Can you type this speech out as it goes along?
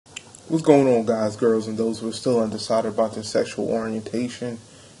What's going on, guys, girls, and those who are still undecided about their sexual orientation?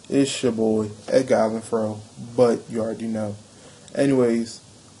 It's your boy, Ed Allen Fro, but you already know. Anyways,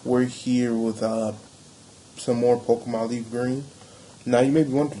 we're here with some more Pokemon Leaf Green. Now, you may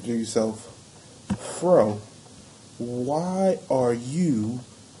be wondering to yourself, Fro, why are you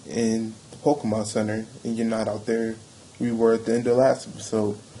in the Pokemon Center and you're not out there? We were at the end of last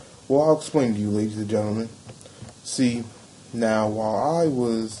episode. Well, I'll explain to you, ladies and gentlemen. See, now, while I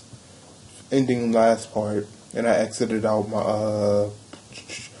was ending last part, and I exited out what's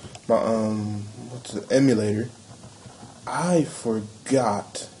the emulator, I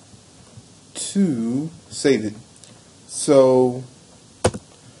forgot to save it. So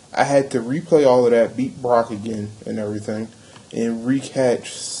I had to replay all of that, beat Brock again and everything, and recatch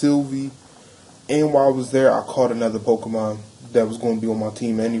Sylvie. And while I was there, I caught another Pokemon that was going to be on my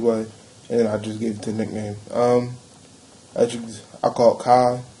team anyway, and I just gave it the nickname. I called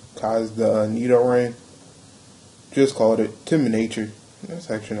Kai. Kai's the Nidoran. Just called it. Timid Nature. That's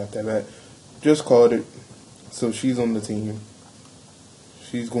actually not that bad. Just called it. So she's on the team.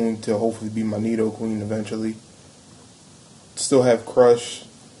 She's going to hopefully be my Nido Queen eventually. Still have Crush.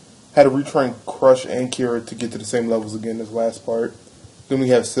 Had to retrain Crush and Kira to get to the same levels again as last part. Then we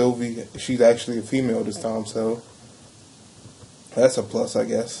have Sylvie. She's actually a female this time, so that's a plus, I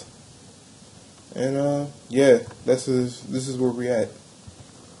guess. And yeah, this is where we're at.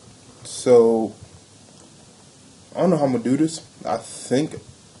 So, I don't know how I'm going to do this. I think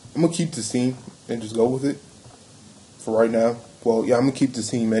I'm going to keep the team and just go with it for right now. Well, yeah, I'm going to keep the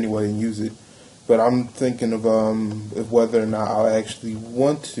team anyway and use it. But I'm thinking of whether or not I actually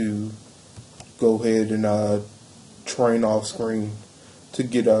want to go ahead and train off screen to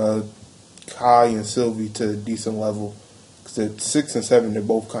get Kai and Sylvie to a decent level. Because at 6 and 7, they're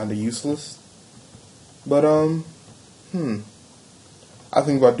both kind of useless. But, I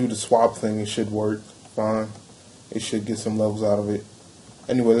think if I do the swap thing, it should work fine. It should get some levels out of it.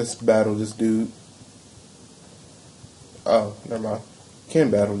 Anyway, let's battle this dude. Oh, never mind. Can't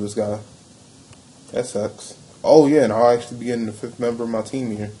battle this guy. That sucks. Oh, yeah, and I'll actually be getting the 5th member of my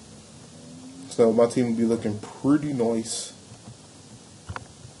team here. So my team will be looking pretty nice.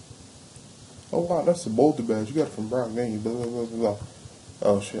 Oh, wow, that's the Boulder badge. You got it from Brock, didn't you? Blah, blah, blah, blah.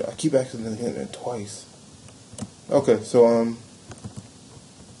 Oh, shit. I keep accidentally hitting it twice. Okay, so,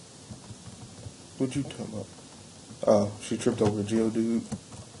 what you talking about? Oh, she tripped over a Geodude.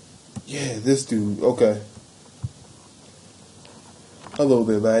 Yeah, this dude. Okay. Hello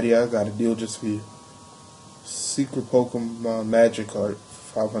there, laddie. I got a deal just for you. Secret Pokemon Magikarp.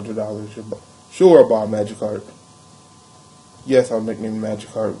 $500. Sure, I'll buy a Magikarp. Yes, I'll nickname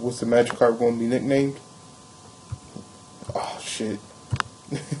Magikarp. What's the Magikarp going to be nicknamed? Oh, shit.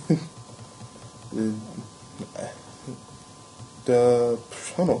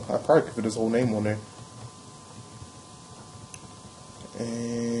 I don't know, I probably could put his whole name on there.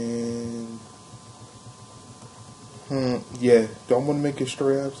 And yeah, do I want to make it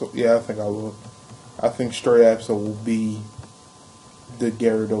Stray Absol? Yeah, I think I will. I think Stray Absol will be the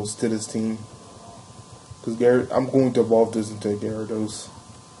Gyarados to this team. Because I'm going to evolve this into a Gyarados.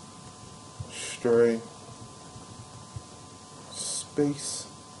 Stray. Space.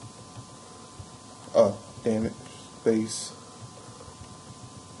 Oh, damn it. Space.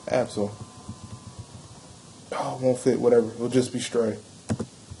 Absol. Oh, it won't fit, whatever. It'll just be Stray.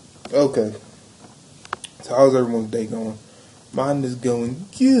 Okay. So how's everyone's day going? Mine is going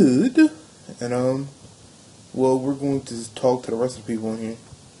good. And, well, we're going to talk to the rest of the people in here.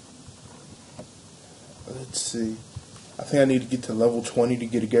 Let's see. I think I need to get to level 20 to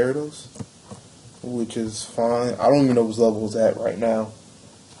get a Gyarados, which is fine. I don't even know what level it's at right now.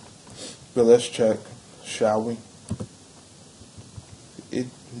 But let's check, shall we?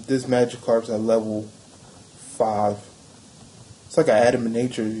 This Magikarp's at level 5. It's like an Adam in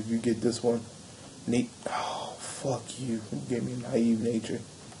Nature if you get this one. Oh, fuck you. You gave me naive nature.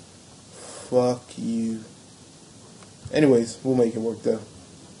 Fuck you. Anyways, we'll make it work though.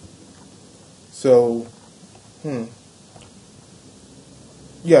 So,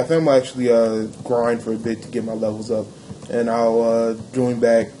 yeah, I think I'm actually grind for a bit to get my levels up. And I'll join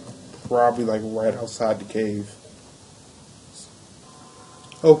back probably like right outside the cave.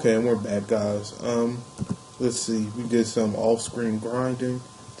 Okay, and we're back, guys. Let's see. We did some off-screen grinding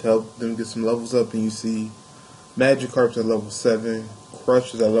to help them get some levels up, and you see Magikarp's at level 7,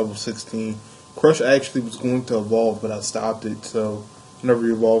 Crush is at level 16. Crush actually was going to evolve, but I stopped it, so whenever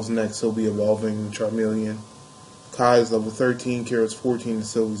he evolves next, he'll be evolving Charmeleon. Kai is level 13, Kira's 14, and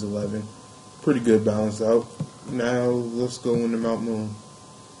Sylvie's 11. Pretty good balanced out. Now, let's go into Mount Moon.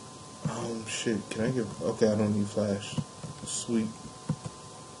 Shit, can I get... Okay, I don't need Flash. Sweet.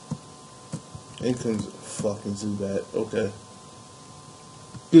 In comes fucking Zubat. Okay.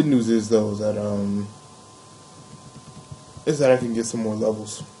 Good news is though is that I can get some more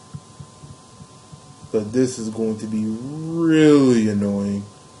levels. But this is going to be really annoying.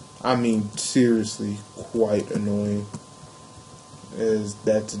 I mean, seriously, quite annoying. As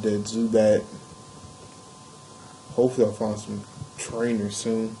that's a dead Zubat. Hopefully I'll find some trainers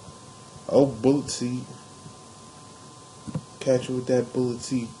soon. Oh, Bullet Seed. Catch you with that Bullet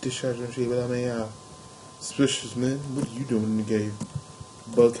Seed. Discharge on shit without me out. Suspicious man, what are you doing in the game?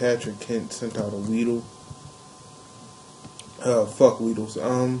 Bug Catcher Kent sent out a Weedle. Fuck Weedles.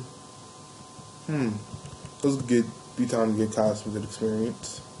 This will be time to get Kai some good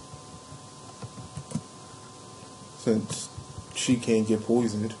experience. Since she can't get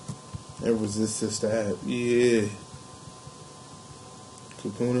poisoned and resist the stab. Yeah.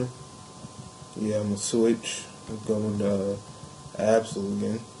 Kakuna. Yeah, I'm gonna switch. I'm going to Absol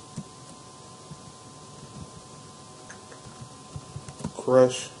again.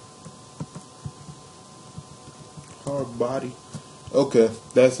 Crush. Hard body. Okay,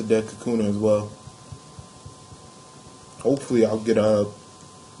 that's a dead Kakuna as well. Hopefully I'll get I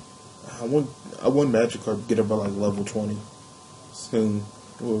want Magikarp to get up by like level 20 soon.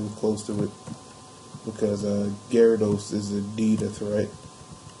 We're close to it. Because Gyarados is indeed a threat.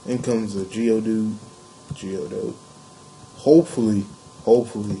 In comes a Geodude. Hopefully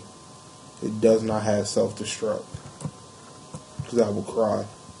it does not have self-destruct. Because I will cry.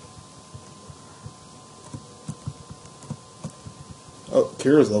 Oh,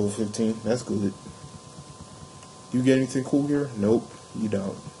 Kira's level 15. That's good. You get anything cool here? Nope, you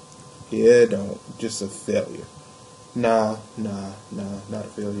don't. Yeah, don't. Just a failure. Nah, not a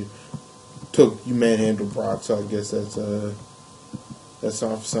failure. You manhandled Brock, so I guess that's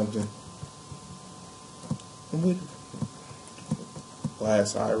on for something.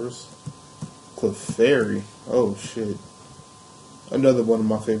 Glass Iris. Clefairy. Oh shit. Another one of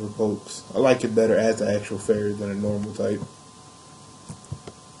my favorite pokes. I like it better as an actual fairy than a normal type.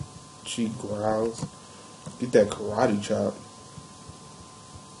 She growls. Get that karate chop.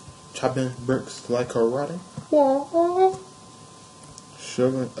 Chopping bricks like karate. Whoa.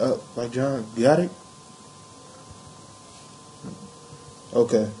 Shoving up like John. Got it?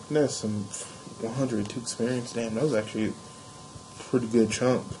 Okay. That's some 102 experience. Damn, that was actually a pretty good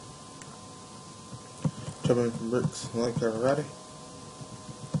chunk. Chopping bricks like karate.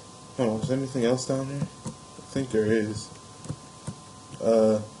 Hold on, is there anything else down there? I think there is.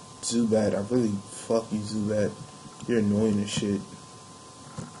 Zubat. I really fuck you, Zubat. You're annoying as shit.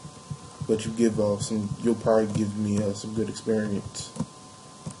 But you give off you'll probably give me some good experience.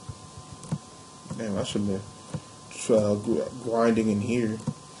 Damn, I should have been grinding in here.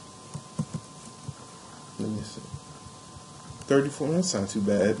 Let me see. 34, that's not too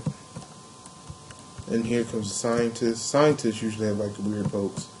bad. And here comes the Scientist. Scientists usually have like weird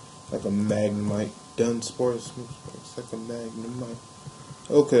pokes. Like a Magnemite. Dunsparce. It's like a Magnemite.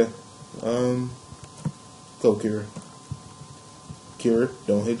 Okay. Go, Kira. Kira,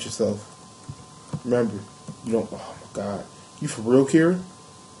 don't hit yourself. Remember, you don't. Oh my god. You for real, Kira?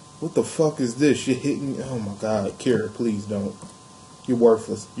 What the fuck is this? You're hitting. Oh my god. Kira, please don't. You're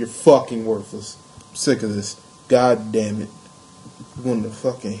worthless. You're fucking worthless. I'm sick of this. God damn it. You want to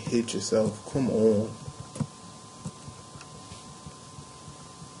fucking hit yourself. Come on.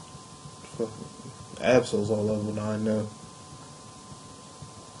 Absol's all level 9 now.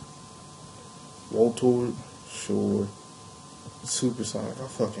 Voltorb, sure. Supersonic, I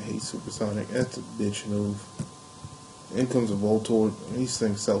fucking hate Supersonic. That's a bitch move. In comes a Voltorb. These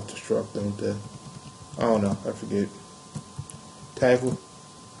things self-destruct, don't they? I don't know, I forget. Tackle.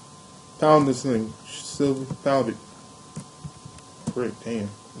 Pound this thing. Sylvie, pound it. Frick, damn.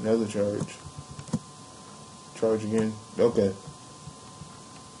 Another charge. Charge again. Okay.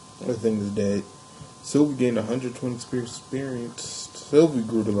 That thing is dead. Sylvie gained 120 experience. Sylvie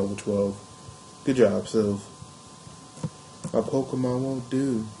grew to level 12. Good job, Sylv. My Pokemon won't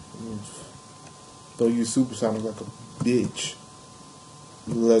do. Throw you Supersonic like a bitch.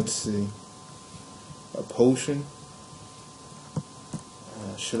 Let's see. A potion.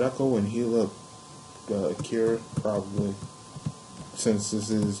 Should I go and heal up Kira? Probably. Since this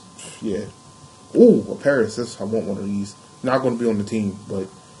is, yeah. Ooh, a Paras. I want one of these. Not going to be on the team, but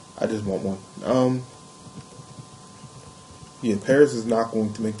I just want one. Yeah, Paras is not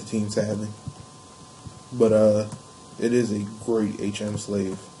going to make the team, sadly. But, it is a great HM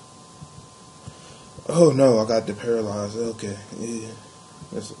slave. Oh no, I got deparalyzed. Okay, yeah.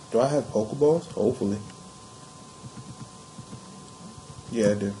 Do I have Pokeballs? Hopefully.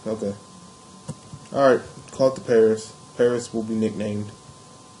 Yeah, I do. Okay. Alright, call it the Paras. Paras will be nicknamed.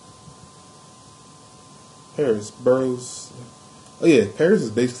 Paris, Burrows. Oh yeah, Paris is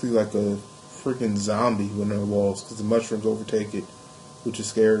basically like a freaking zombie with no walls because the mushrooms overtake it, which is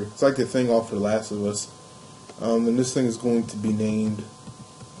scary. It's like the thing off of The Last of Us. And this thing is going to be named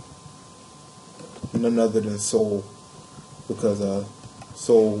none other than Soul, because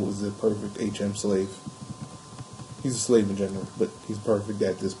Soul is the perfect HM slave. He's a slave in general, but he's perfect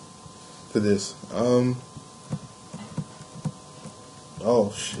at this for this.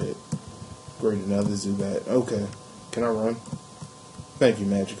 Oh shit. Great, another Zubat. Okay. Can I run? Thank you,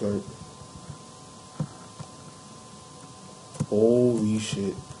 Magikarp. Holy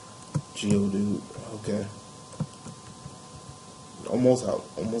shit. Geodude. Okay. Almost out.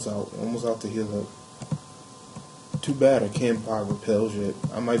 Almost out. Almost out to heal up. Too bad I can't buy repels yet.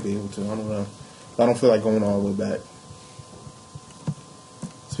 I might be able to. I don't know. But I don't feel like going all the way back.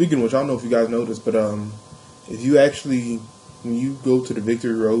 Speaking of which, I don't know if you guys know this, but if you actually, when you go to the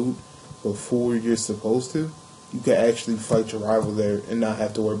Victory Road before you're supposed to, you can actually fight your rival there and not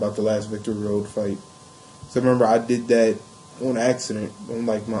have to worry about the last Victory Road fight. So remember, I did that on accident on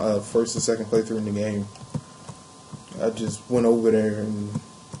like my first and second playthrough in the game. I just went over there and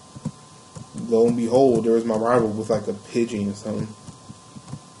lo and behold, there was my rival with like a pigeon or something.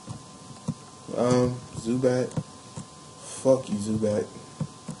 Zubat. Fuck you, Zubat.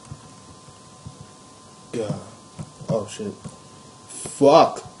 God. Oh shit.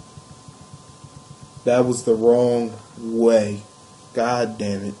 Fuck. That was the wrong way. God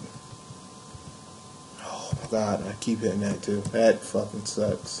damn it. Oh my god, I keep hitting that too. That fucking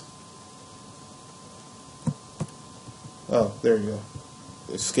sucks. Oh, there you go.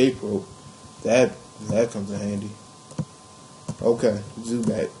 Escape rope. That comes in handy. Okay,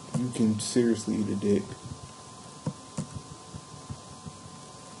 Zubat, you can seriously eat a dick.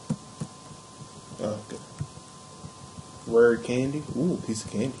 Okay. Rare candy. Ooh, piece of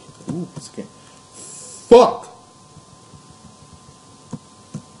candy. Ooh, piece of candy. Fuck!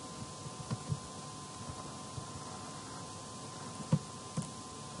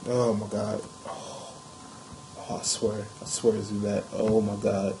 Oh my god. Oh, I swear, Zubat. Oh my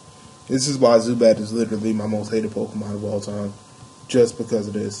god. This is why Zubat is literally my most hated Pokemon of all time. Just because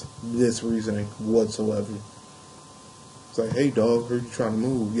of this reasoning whatsoever. It's like, hey dog, heard you trying to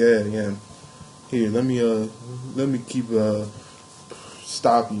move. Yeah. Here, let me keep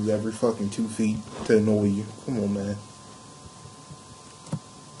stop you every fucking 2 feet to annoy you. Come on, man.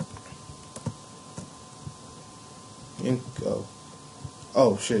 And go.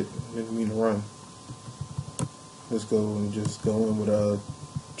 Oh shit, didn't mean to run. Let's go and just go in with a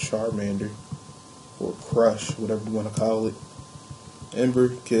Charmander or Crush, whatever you want to call it. Ember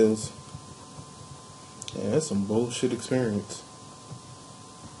kills. Yeah, that's some bullshit experience.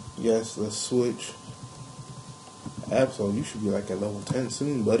 Yes, let's switch. Absol, you should be like at level 10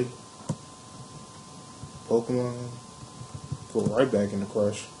 soon, buddy. Pokemon, go right back into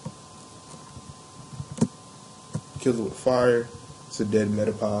Crush. Kills it with fire. It's a dead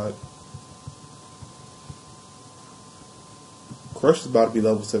Metapod. Crush is about to be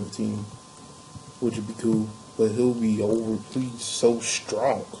level 17, which would be cool, but he'll be please so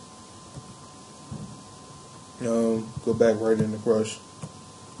strong. Go back right into Crush.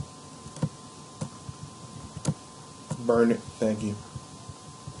 Burn it, thank you.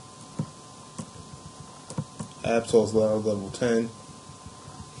 Absol's level 10.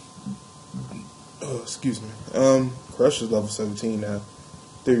 Oh, excuse me. Crush is level 17 now.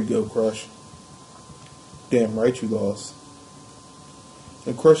 There you go, Crush. Damn right you lost.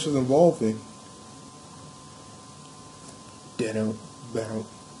 And Crush is evolving. Down.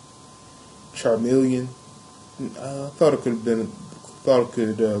 Charmeleon. I thought it could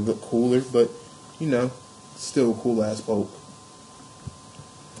look cooler, but you know, still a cool ass poke.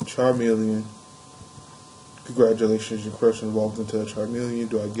 Charmeleon. Congratulations, your Crush evolved into a Charmeleon.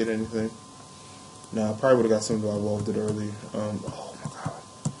 Do I get anything? Nah, I probably would have got something if I evolved it earlier. Oh my god.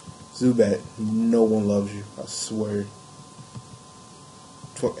 Zubat, no one loves you. I swear.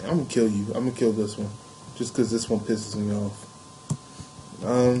 I'm gonna kill you. I'm gonna kill this one. Just because this one pisses me off.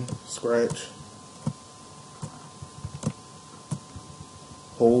 Scratch.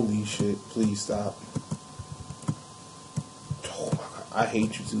 Holy shit, please stop. Oh my god, I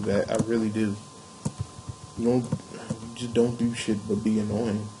hate you, Zubat. I really do. You just don't do shit but be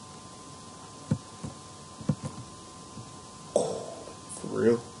annoying. Oh, for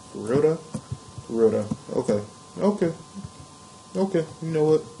real? For real though? For real though. Okay. You know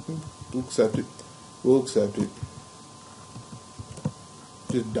what? We'll accept it.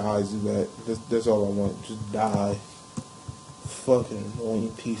 Just die, Zubat. That's all I want. Just die. Fucking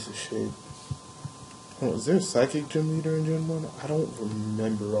annoying piece of shit. Is there a Psychic Gym Leader in Gen 1? I don't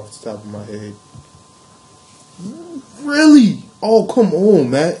remember off the top of my head. Really? Oh, come on,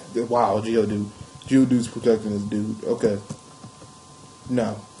 man. Wow, Geodude. Geodude's protecting this dude. Okay.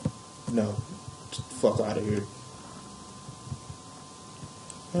 No. No. Get the fuck out of here.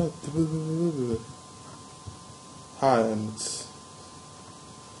 Hi, and it's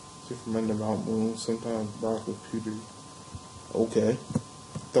from Mount Moon. Sometimes Brock with Peter. Okay.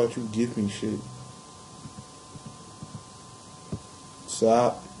 Thought you'd give me shit.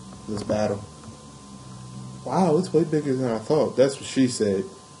 Stop this battle. Wow, it's way bigger than I thought. That's what she said.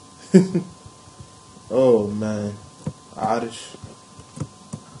 Oh, man. Oddish,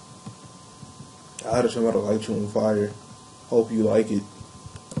 I'm about to light you on fire. Hope you like it.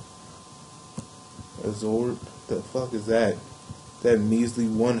 Azord? The fuck is that? That measly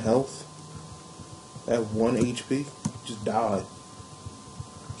 1 health? That 1 HP? Just die.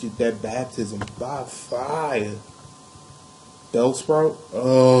 Get that baptism by fire. Bellsprout?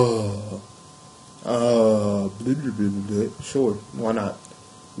 Sure, why not?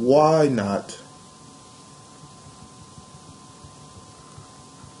 Why not?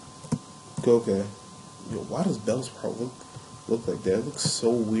 Okay. Yo, why does Bellsprout look like that? It looks so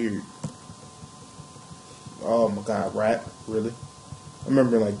weird. Oh my god, rat? Really? I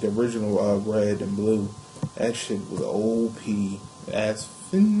remember like the original red and blue. That shit was OP. Ass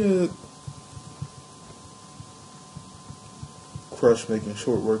finna Crush making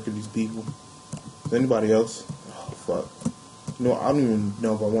short work of these people. Is anybody else? Oh fuck. You know, I don't even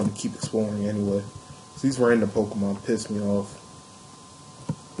know if I want to keep exploring anyway. These random Pokemon piss me off.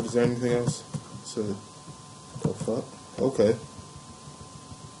 But is there anything else? So, the fuck? Okay.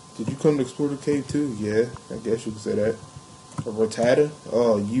 Did you come to explore the cave too? Yeah, I guess you could say that. A Rattata?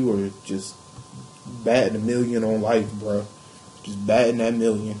 Oh, you were just batting 1,000,000 on life, bro. Just batting that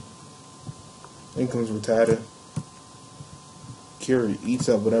 1,000,000. In comes Rattata. Kiri eats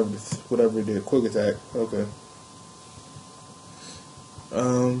up whatever it did. Quick attack. Okay.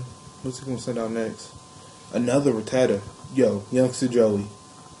 What's he gonna send out next? Another Rattata. Yo, youngster Joey.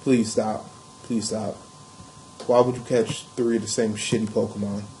 Please stop. Please stop. Why would you catch 3 of the same shitty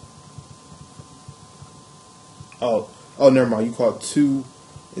Pokemon? Oh, never mind. You caught 2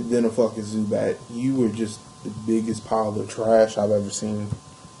 and then a fucking Zubat. You were just the biggest pile of trash I've ever seen.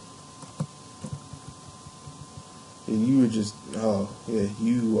 And you were just, oh, yeah,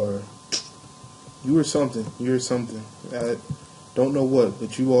 you were something. You're something. I don't know what,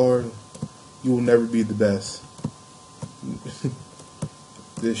 but you will never be the best.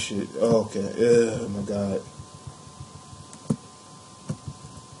 This shit. Oh, okay. Oh, my God.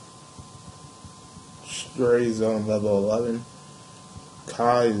 Stray's on level 11.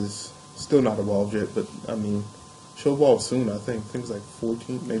 Kai is still not evolved yet, but, I mean, she'll evolve soon, I think. Things like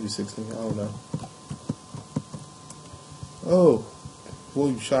 14, maybe 16. I don't know. Oh, boy,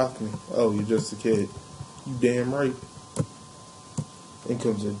 you shocked me. Oh, you're just a kid. You damn right. In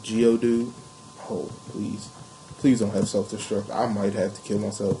comes a Geodude. Oh, please. Please don't have self-destruct. I might have to kill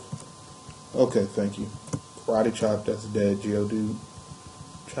myself. Okay, thank you. Karate Chop, that's dead. Geodude.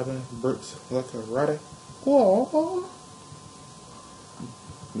 Chopping bricks like a karate. Whoa.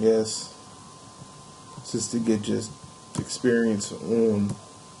 Yes. Just to get just experience on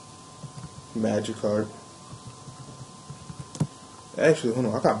Magikarp. Actually, hold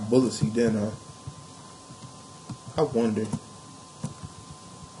on. I got Bullet Seed, didn't I? I wonder.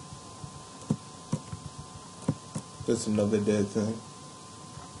 That's another dead thing.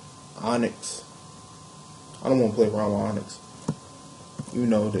 Onyx. I don't want to play around with Onyx. You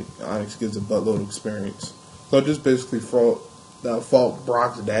know that Onyx gives a buttload of experience. So I just basically fought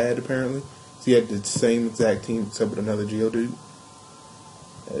Brock's dad, apparently. So he had the same exact team except with another Geodude.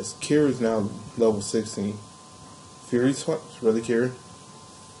 As Kira's now level 16. Fury Swipes? Really, Kira?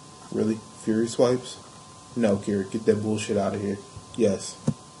 Really? Fury Swipes? No, Kira, get that bullshit out of here. Yes.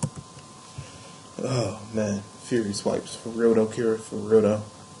 Oh, man. Fury Swipes. For real though, Kira. For real though.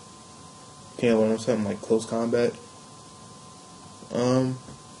 Can't learn something like close combat. Kind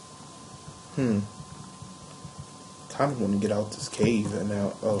of want to get out this cave and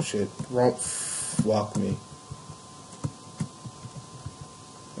now. Oh shit. Wrong. Fuck me.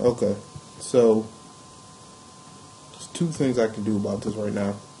 Okay. So, there's 2 things I can do about this right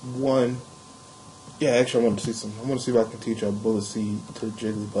now. One, yeah, actually I want to see something. I want to see if I can teach a Bullet Seed to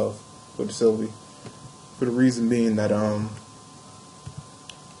Jigglypuff with Sylvie. For the reason being that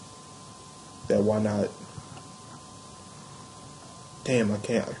why not? Damn, I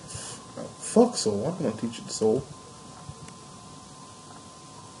can't. Fuck Soul. I don't want to teach it Soul.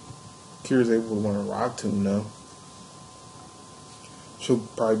 Kira's able to learn Rock Tomb now. She'll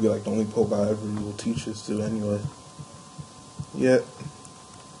probably be like the only Poke I ever will teach this to anyway. Yep.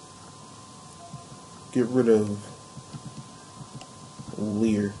 Get rid of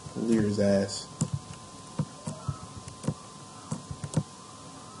Lear's ass.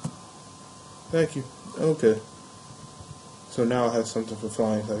 Thank you. Okay. So now I have something for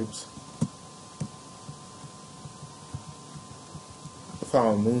flying types.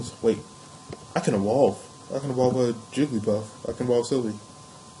 Following moons. Wait. I can evolve. I can evolve a Jigglypuff. I can evolve Sylvie.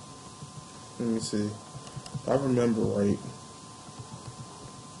 Let me see. If I remember right.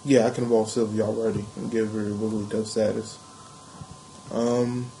 Yeah, I can evolve Sylvie already and give her Wigglytuff status. I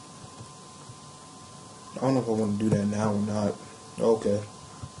don't know if I want to do that now or not. Okay.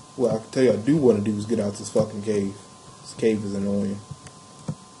 Well, I can tell you I do want to do is get out this fucking cave. This cave is annoying.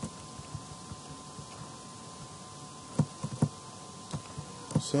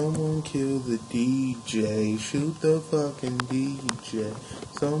 Someone kill the DJ. Shoot the fucking DJ.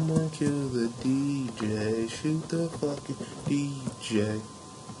 Someone kill the DJ. Shoot the fucking DJ.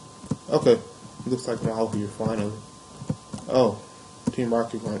 Okay. Looks like I'm out here finally. Oh. Team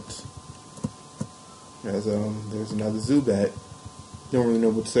Rocket Grunts. There's another Zubat. Don't really know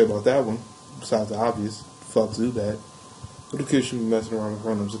what to say about that one. Besides the obvious. Fuck Zubat. But the kid shouldn't be messing around with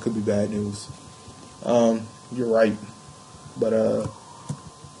randoms. It could be bad news. You're right. But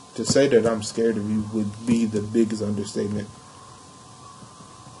to say that I'm scared of you would be the biggest understatement.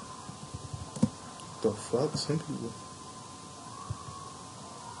 The fuck? Some people.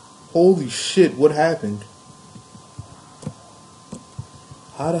 Holy shit, what happened?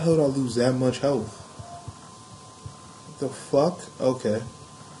 How the hell did I lose that much health? The fuck? Okay.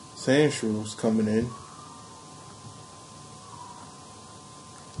 Sandshrews coming in.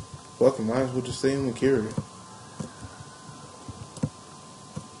 Fuck, I might as well just stay in the carrier.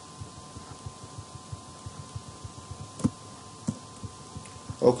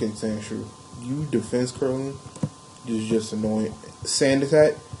 Okay, Sandshrew. You defense curling is just annoying. Sand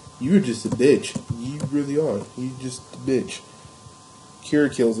attack, you're just a bitch. You really are. You just a bitch.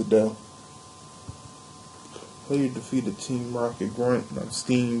 Kira kills it though. Player defeated Team Rocket Grunt. I'm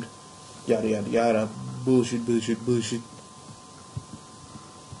steamed. Yada yada yada. Bullshit, bullshit, bullshit.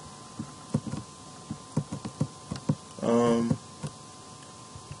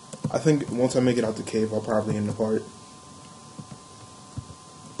 I think once I make it out the cave, I'll probably end the part.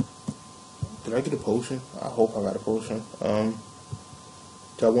 Did I get a potion? I hope I got a potion.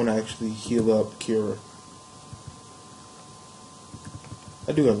 Do I want to actually heal up Kira?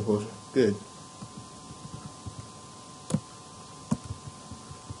 I do have a potion. Good.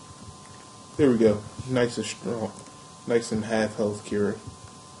 There we go. Nice and strong. Nice and half health Kira.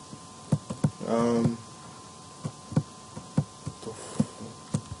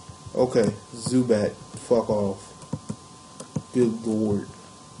 Okay, Zubat. Fuck off. Good lord.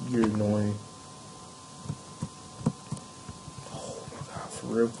 You're annoying. Oh my god, for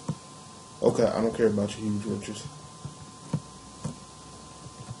real? Okay, I don't care about your huge riches.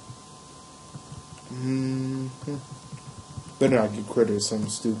 Better not get crit or something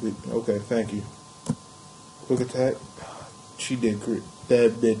stupid. Okay, thank you. Quick attack. She did crit.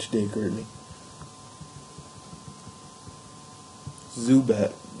 That bitch did crit me.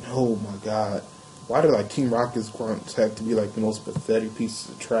 Zubat. Oh my god. Why do like Team Rocket's grunts have to be like the most pathetic pieces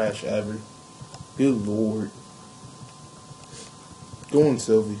of trash ever? Good lord. Go on,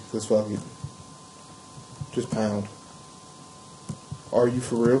 Sylvie. Let's fuck it. Just pound. Are you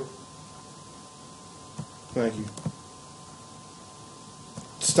for real? Thank you.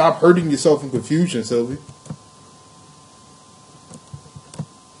 Stop hurting yourself in confusion, Sylvie.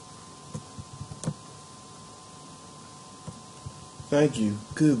 Thank you.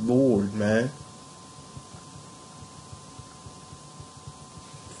 Good lord, man.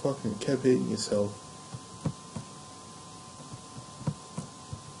 Fucking kept hitting yourself.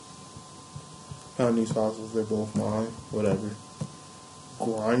 Found these fossils, they're both mine. Whatever.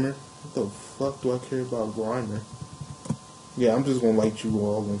 Grimer? What the fuck do I care about Grimer? Yeah, I'm just gonna light you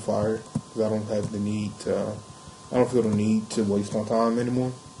all on fire. Because I don't have the need to, I don't feel the need to waste my time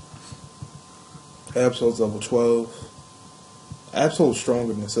anymore. Absol's level 12. Absol's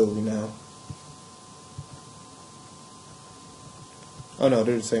stronger than Sylvie now. Oh no,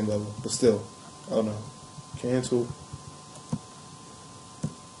 they're the same level, but still. Oh no. Cancel.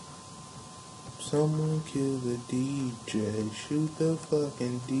 Someone kill the DJ. Shoot the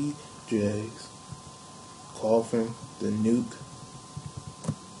fucking DJs. Coffin, the nuke.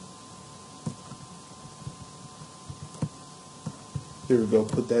 Here we go,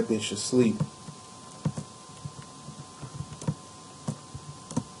 put that bitch to sleep.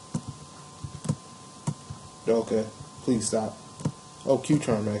 Okay, please stop. Oh,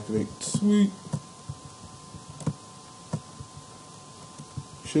 Q-Charm activate. Sweet.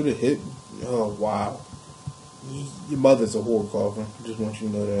 Should have hit. Oh, wow. Your mother's a whore coffin. Just want you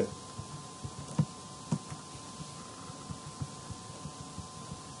to know that.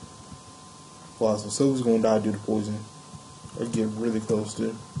 Wow, so Sylvie's gonna die due to poison. Or get really close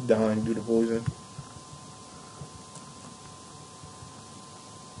to dying due to poison.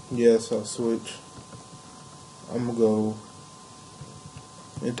 Yes, I'll switch. I'm gonna go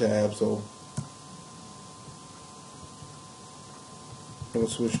into Absol. I'm gonna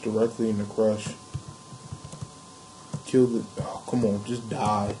switch directly into Crush. Kill the. Oh, come on, just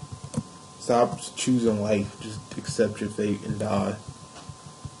die. Stop choosing life. Just accept your fate and die.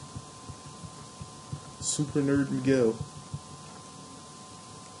 Super Nerd Miguel.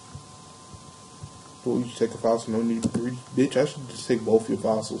 Boy, you should take a fossil. No need to breathe. Bitch, I should just take both your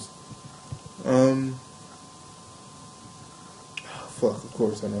fossils. Fuck, of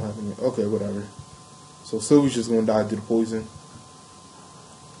course I don't have any. Okay, whatever. So Sylvie's just gonna die due to poison.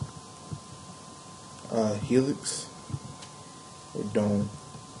 Helix or Dome.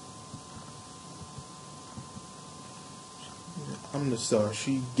 I'm the star.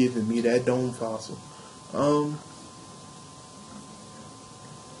 She giving me that Dome fossil.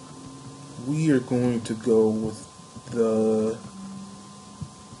 We are going to go with the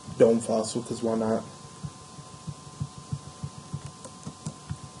Dome fossil because why not?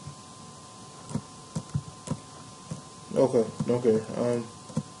 Okay, don't care.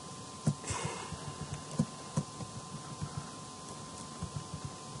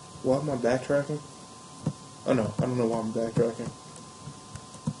 Why am I backtracking? Oh no, I don't know why I'm backtracking.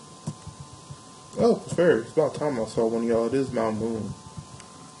 Oh, it's fair. It's about time I saw one of y'all. It is Mount Moon.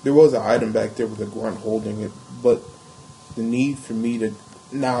 There was an item back there with a grunt holding it, but the need for me to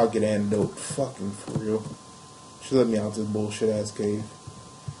now get antidote, fucking for real. She let me out this bullshit ass cave.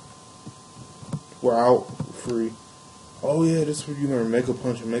 We're out, free. Oh yeah, this is where you learn Mega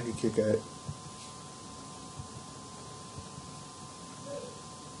Punch and Mega Kick at.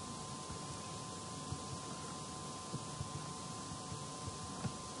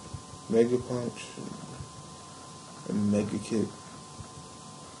 Mega Punch and Mega Kick.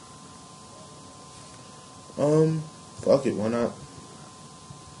 Fuck it, why not?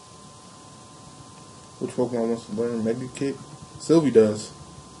 Which Pokemon wants to learn Mega Kick? Sylvie does.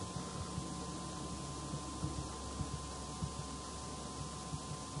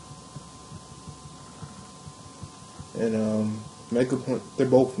 And Mega Punch, they're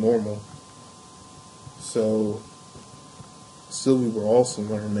both normal. So Sylvie will also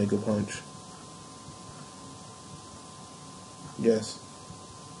learn Mega Punch. Yes.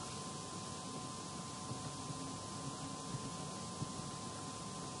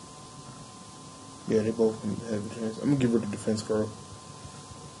 Yeah, they both have a chance. I'm gonna give her the defense curl.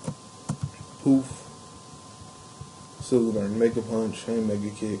 Poof. Sylvie learned Mega Punch and Mega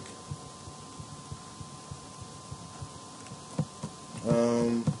Kick.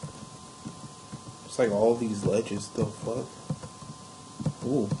 It's like all these ledges, the fuck?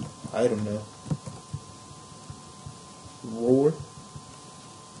 Ooh, I don't know. Roar.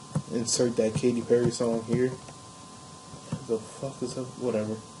 Insert that Katy Perry song here. What the fuck is up?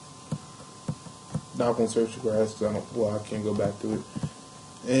 Whatever. Not gonna search the grass because I can't go back to it.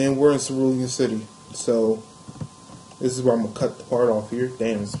 And we're in Cerulean City, so this is where I'm gonna cut the part off here.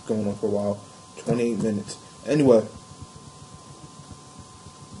 Damn, it's going on for a while. 28 minutes. Anyway.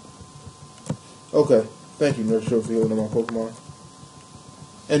 Okay. Thank you, Nurse Show, for healing my Pokemon.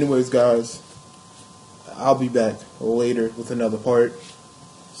 Anyways, guys, I'll be back later with another part.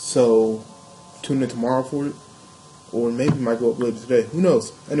 So tune in tomorrow for it. Or maybe it might go up later today. Who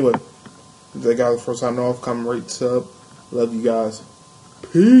knows? Anyway. That guys, first signing off, comment, rate, sub. Love you guys.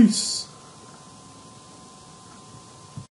 Peace.